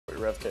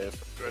Rev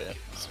Cave. Yeah.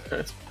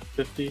 Okay.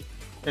 50.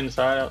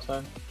 Inside,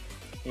 outside.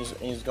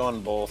 He's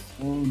going both.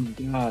 Oh my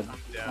god.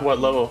 Down. What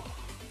level?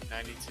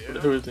 92.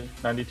 Who is he?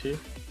 92?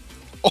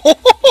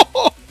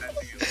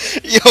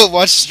 Yo,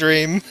 watch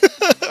stream.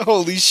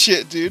 Holy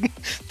shit, dude.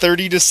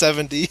 30 to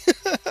 70.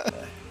 The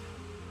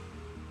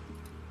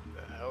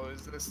hell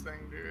is this thing,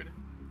 dude?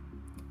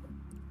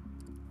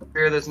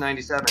 Fear this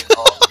 97.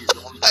 Oh, he's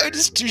going for I it.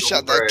 just He's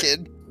two-shot going for that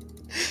it.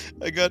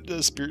 kid. I got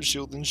the spirit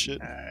shield and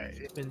shit.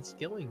 Alright. Been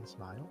skilling,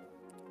 Smile.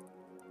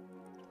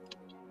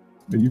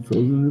 Are you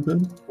frozen,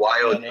 Ruben?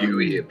 Wild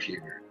Huey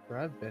appeared.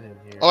 Bro, I've been in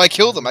here. Oh, I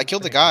killed him. I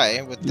killed the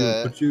guy with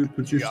Yeah, the...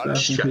 put your Got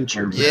staff it. and Shut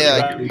your cape on.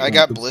 Yeah, Cape I on,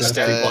 got put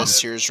staff Ballista on.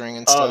 Sears ring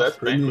and Oh, stuff. that's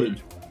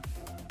Grenade.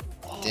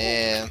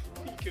 Damn. He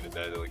could have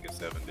died at like a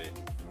 70.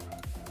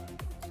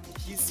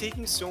 He's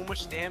taking so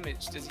much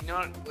damage. Does he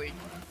not, like,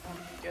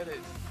 get it?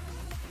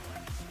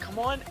 Come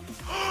on.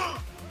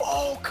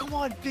 Oh, come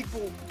on, big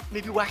bull.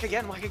 Maybe whack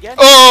again, whack again.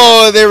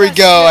 Oh, there we Yes,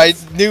 go.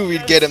 yes, I knew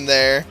we'd get him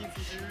there. Easy,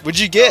 dude. What'd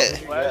you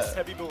get? West,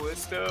 heavy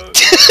ballista. On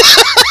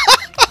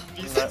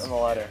the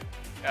ladder.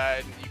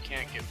 You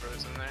can't get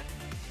frozen there.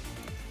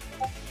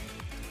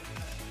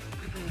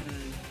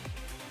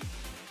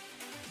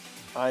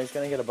 He's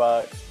gonna get a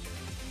box.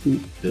 Ooh,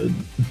 dead.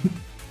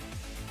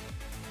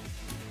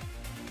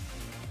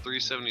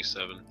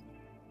 377.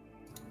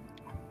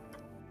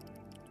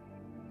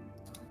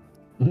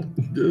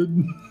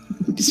 Dead.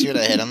 You see what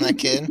I hit on that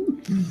kid?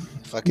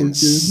 Fucking Okay,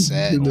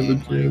 sad, another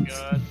dude. Oh my chance.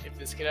 god, if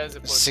this kid has a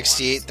plus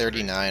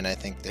 68-39, I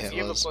think the if hit you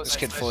have a was. plus This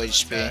kid nine full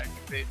special HP. attack,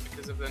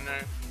 because of the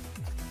nerf,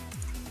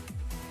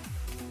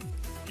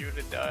 you would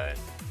have died.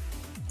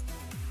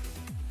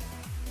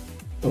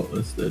 Oh,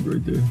 that's dead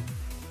right there.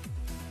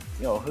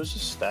 Yo, who's the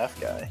staff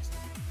guy?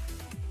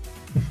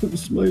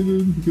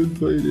 Smited. Good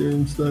fight,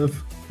 Aaron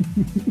staff.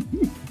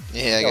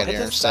 Yeah, I Yo, got hit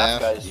Aaron the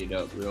staff. guys. Eat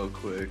up real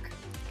quick.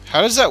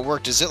 How does that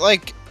work? Does it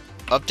like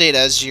update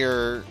as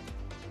you're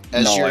No,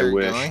 I you're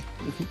wish. going?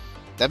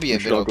 That'd be We a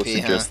should bit all OP, go huh?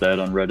 suggest that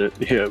on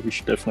Reddit. Yeah, we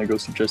should definitely go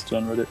suggest it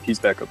on Reddit. He's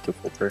back up to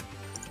full prayer.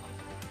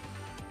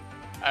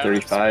 I don't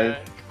have 35.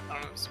 spec. I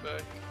don't have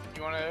spec.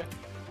 You wanna?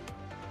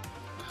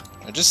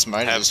 I just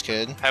smited Have- this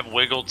kid. Have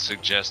Wiggled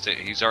suggest it.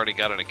 He's already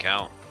got an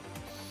account.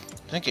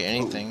 I didn't get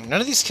anything. None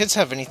of these kids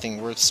have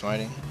anything worth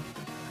smiting.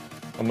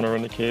 I'm gonna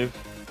run the cave.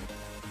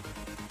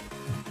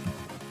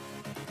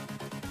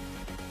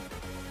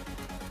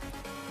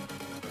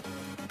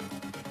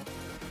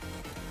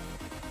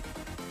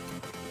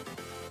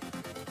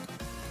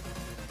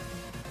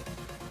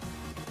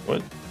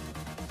 What?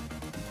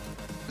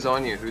 Who's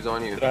on you? Who's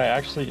on you? Did I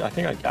actually? I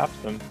think I gapped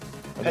him.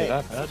 Was Hey, it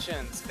that bad?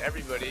 Chance to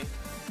everybody.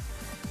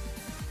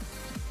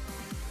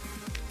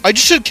 I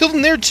just should have killed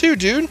him there too,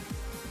 dude.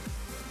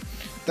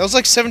 That was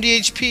like 70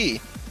 HP.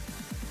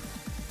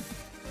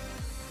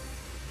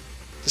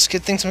 This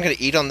kid thinks I'm gonna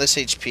eat on this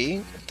HP?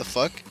 What the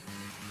fuck?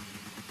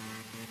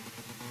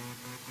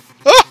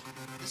 Ah!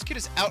 This kid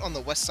is out on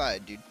the west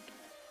side, dude.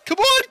 Come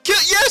on, kill!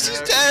 Yes,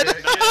 he's dead.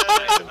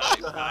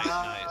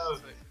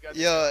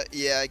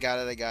 Yeah, I got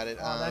it.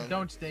 Oh, that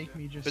don't stake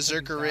me just.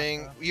 Berserker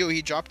ring. Though. Yo,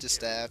 he dropped his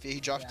staff. Yeah, he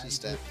dropped Yeah, his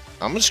he staff.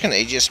 I'm just gonna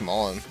AGS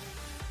maul him.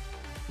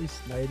 He's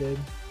smited.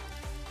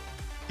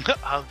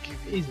 I'll give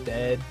you He's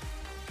dead.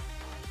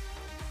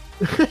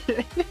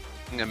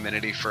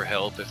 amenity for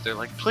help if they're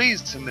like,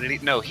 please, amenity.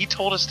 No, he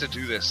told us to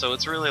do this, so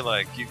it's really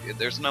like,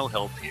 there's no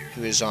help here.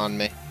 Who is on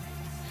me?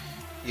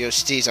 Yo,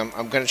 Steez,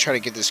 I'm gonna try to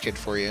get this kid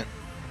for you.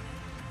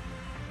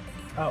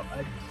 Oh,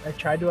 I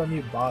tried to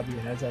unmute Bobby,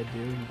 and as I do,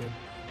 he did.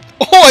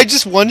 Oh, I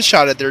just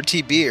one-shotted their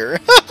TB'er.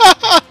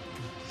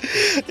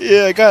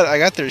 Yeah, I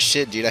got their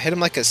shit, dude. I hit him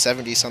like a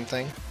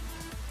 70-something.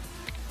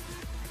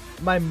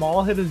 My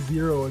maul hit a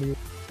 0 and he was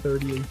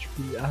 30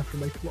 HP after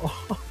my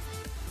claw.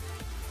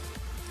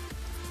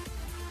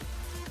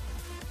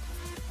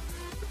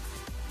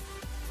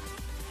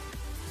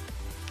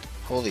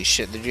 Holy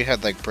shit, dude, you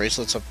had like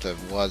bracelets up to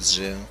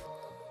wazoo.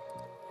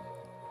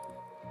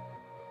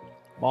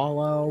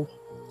 Mallow,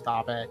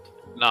 stop it.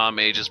 Nah,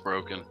 mage is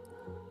broken.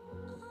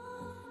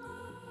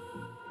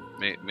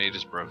 Mage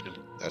is broken.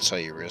 That's how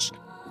you risk.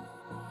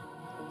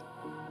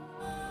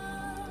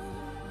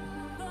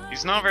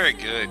 He's not very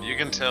good, you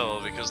can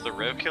tell, because the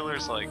Rev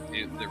Killer's like,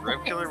 the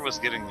Rev Killer was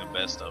getting the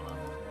best of him.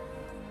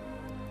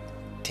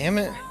 Damn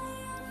it.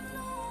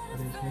 I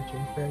didn't catch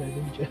him, Fred, I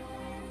didn't you?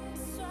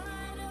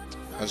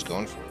 I was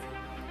going for it.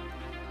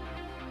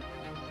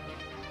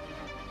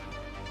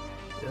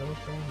 Still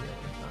saying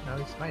it. Now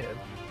he's smited.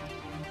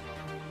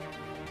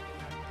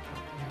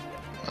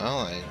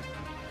 Well,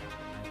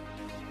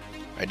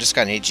 I just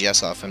got an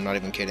AGS off him, not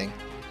even kidding.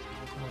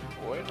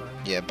 What?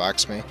 Yeah,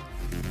 box me.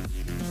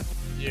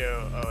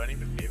 Yo, oh, I need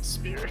to be a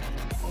spirit.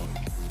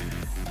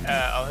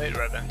 I'll hit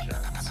Red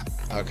Vengeance.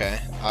 Okay,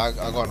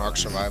 I'll go on Arc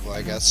Survival,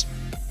 I guess.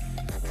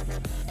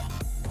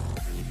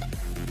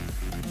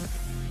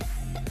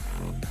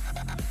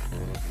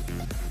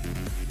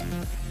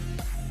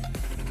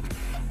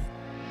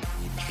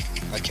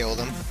 I killed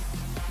him.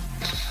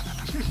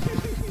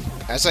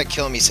 As I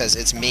kill him, he says,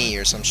 "It's me,"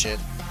 or some shit.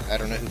 I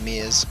don't know who me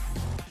is.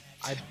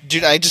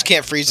 Dude, I just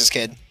can't freeze this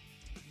kid.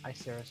 I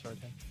Sarah sword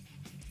him.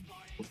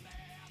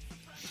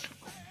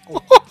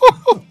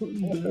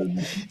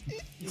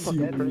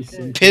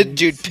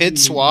 Pid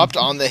swapped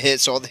on the hit,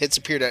 so all the hits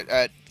appeared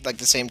at like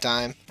the same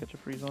time. Catch a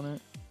freeze on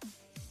it.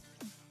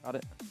 Got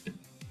it.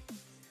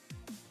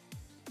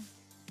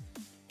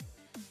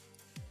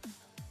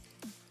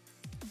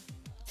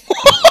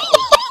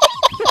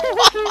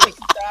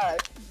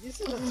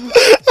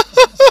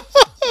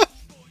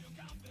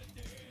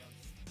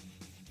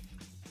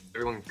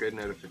 Everyone good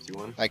out of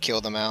 51. I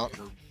killed him out.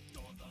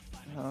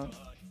 Uh,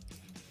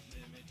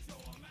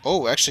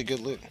 Oh, actually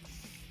good loot.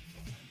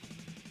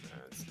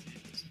 That's the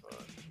deepest spot.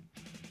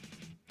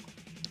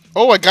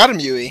 Oh, I got him,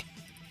 Yui.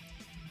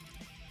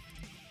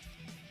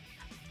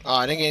 Oh,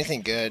 I didn't get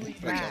anything good.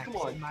 Okay. Come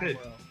on, My kid.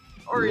 world.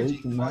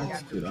 Orange.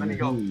 Max, Let I'm me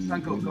go. Yui.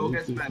 Sunko, go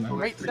get Max. smacked.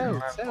 Right,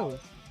 so.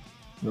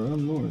 No,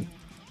 I'm north.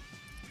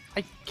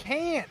 I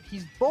can't.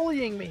 He's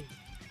bullying me.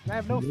 I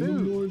have no Go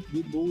food. north,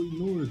 get bullied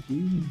north,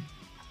 dude.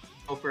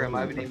 Go for him.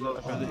 I have an ego.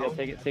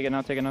 yeah, take it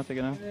now, take it now, take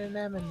it now.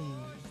 Anemone.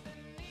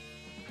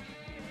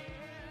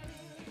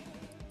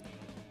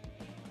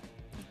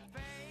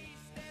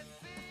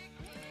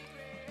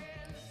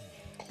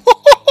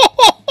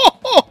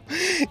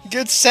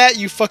 Get sat,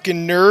 you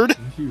fucking nerd.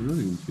 Where's he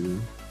running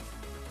to?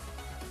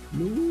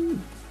 No.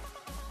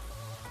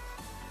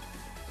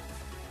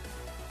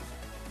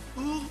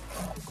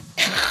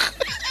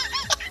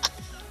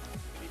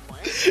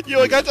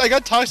 Yo, I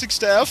got toxic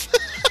staff.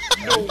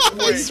 No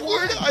I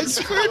swear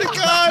to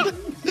God.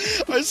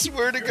 I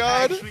swear to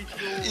God.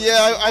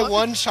 Yeah, I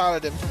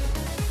one-shotted him.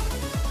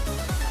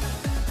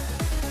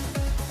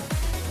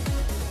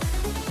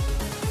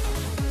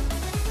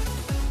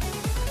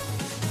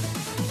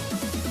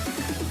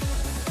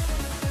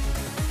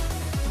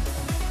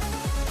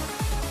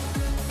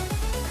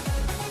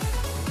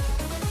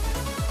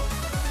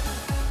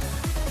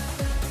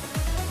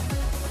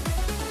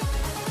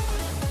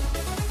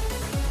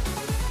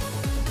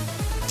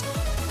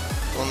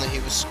 Only he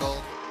was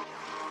skull.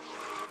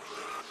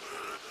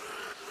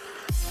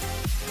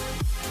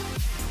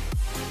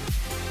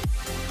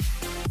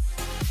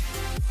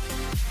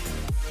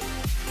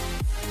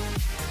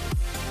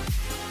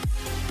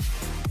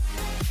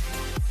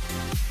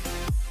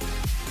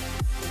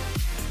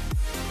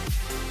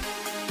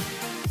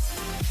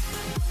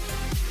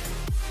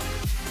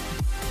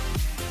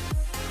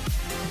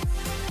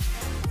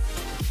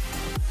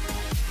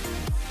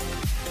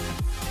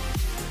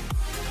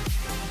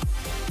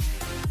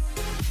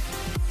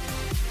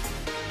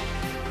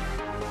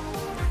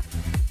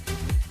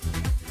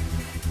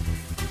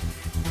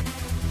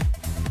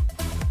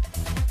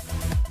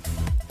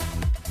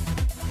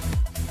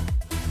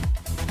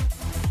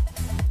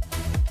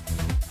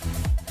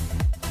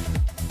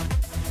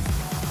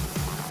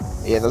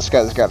 Yeah, those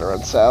guys gotta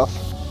run south.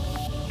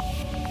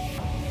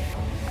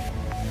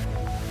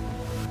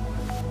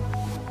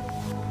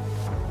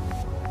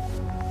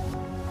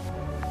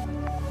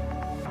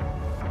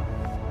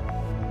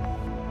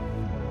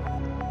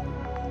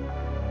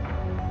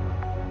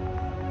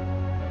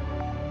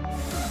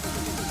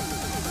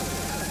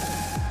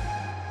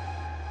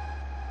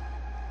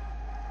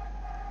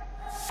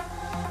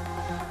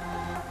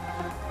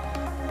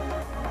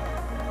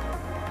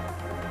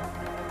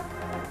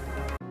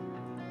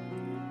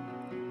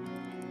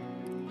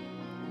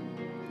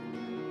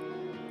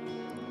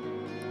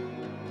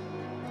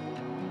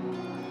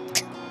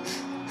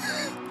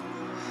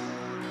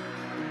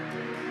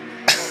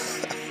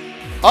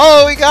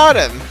 Oh, we got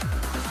him!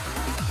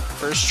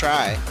 First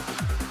try.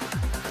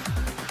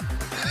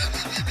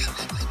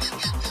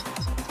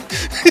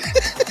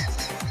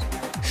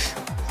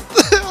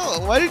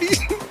 Why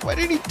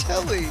did he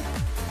tell me?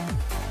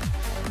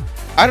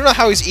 I don't know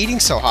how he's eating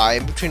so high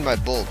in between my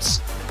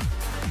bolts.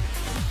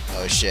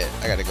 Oh shit,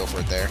 I gotta go for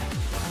it there.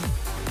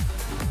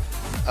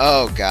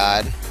 Oh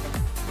god.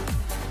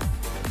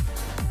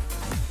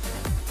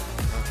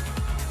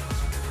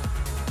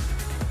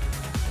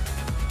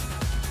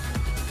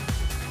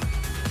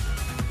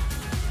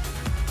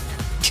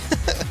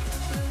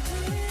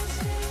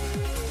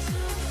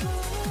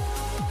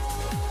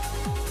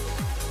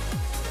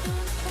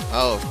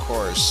 Oh, of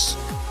course.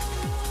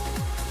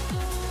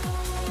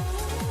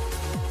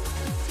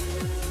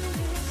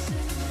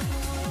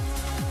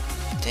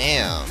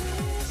 Damn.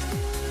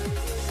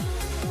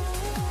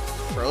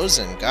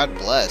 Frozen, God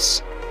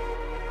bless.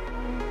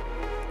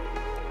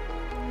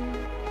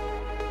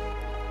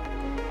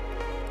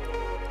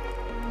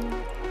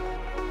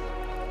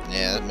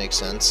 Yeah, that makes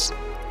sense.